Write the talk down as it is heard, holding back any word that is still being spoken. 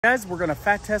Guys, we're gonna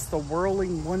fat test the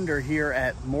Whirling Wonder here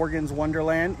at Morgan's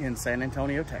Wonderland in San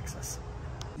Antonio, Texas.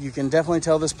 You can definitely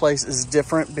tell this place is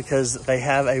different because they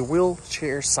have a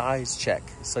wheelchair size check.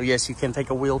 So yes, you can take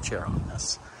a wheelchair on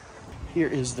this. Here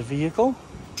is the vehicle.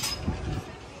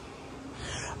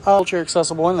 Wheelchair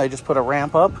accessible one, they just put a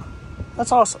ramp up.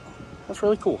 That's awesome, that's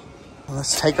really cool.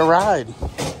 Let's take a ride.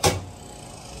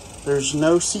 There's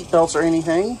no seat belts or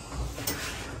anything.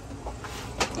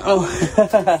 Oh.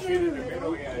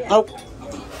 Nope.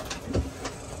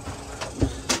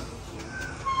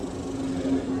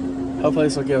 Hopefully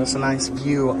this will give us a nice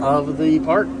view of the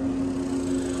park.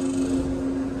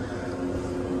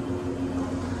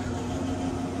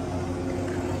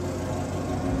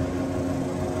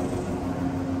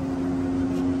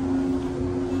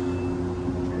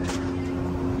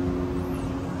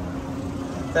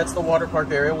 That's the water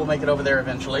park area. We'll make it over there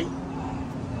eventually.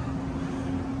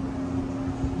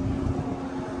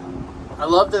 I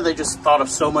love that they just thought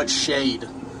of so much shade.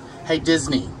 Hey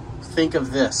Disney, think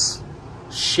of this.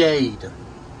 Shade.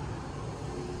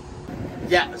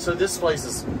 Yeah, so this place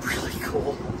is really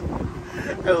cool.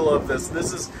 I love this.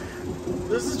 This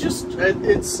is just,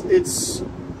 it's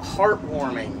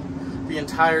heartwarming. The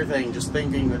entire thing, just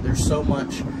thinking that there's so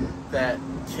much that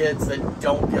kids that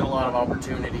don't get a lot of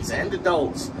opportunities and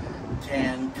adults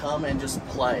can come and just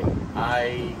play.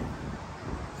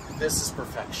 This is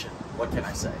perfection. What can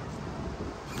I say?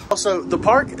 Also, the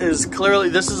park is clearly,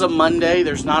 this is a Monday.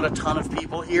 There's not a ton of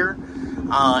people here.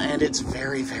 And it's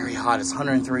very, very hot. It's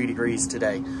 103 degrees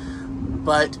today.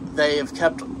 But they have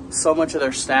kept so much of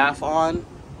their staff on,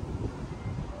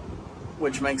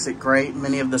 which makes it great.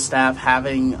 Many of the staff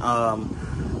having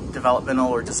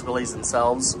developmental or disabilities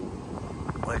themselves,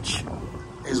 which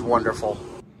is wonderful.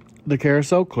 The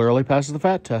carousel clearly passes the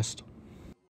fat test.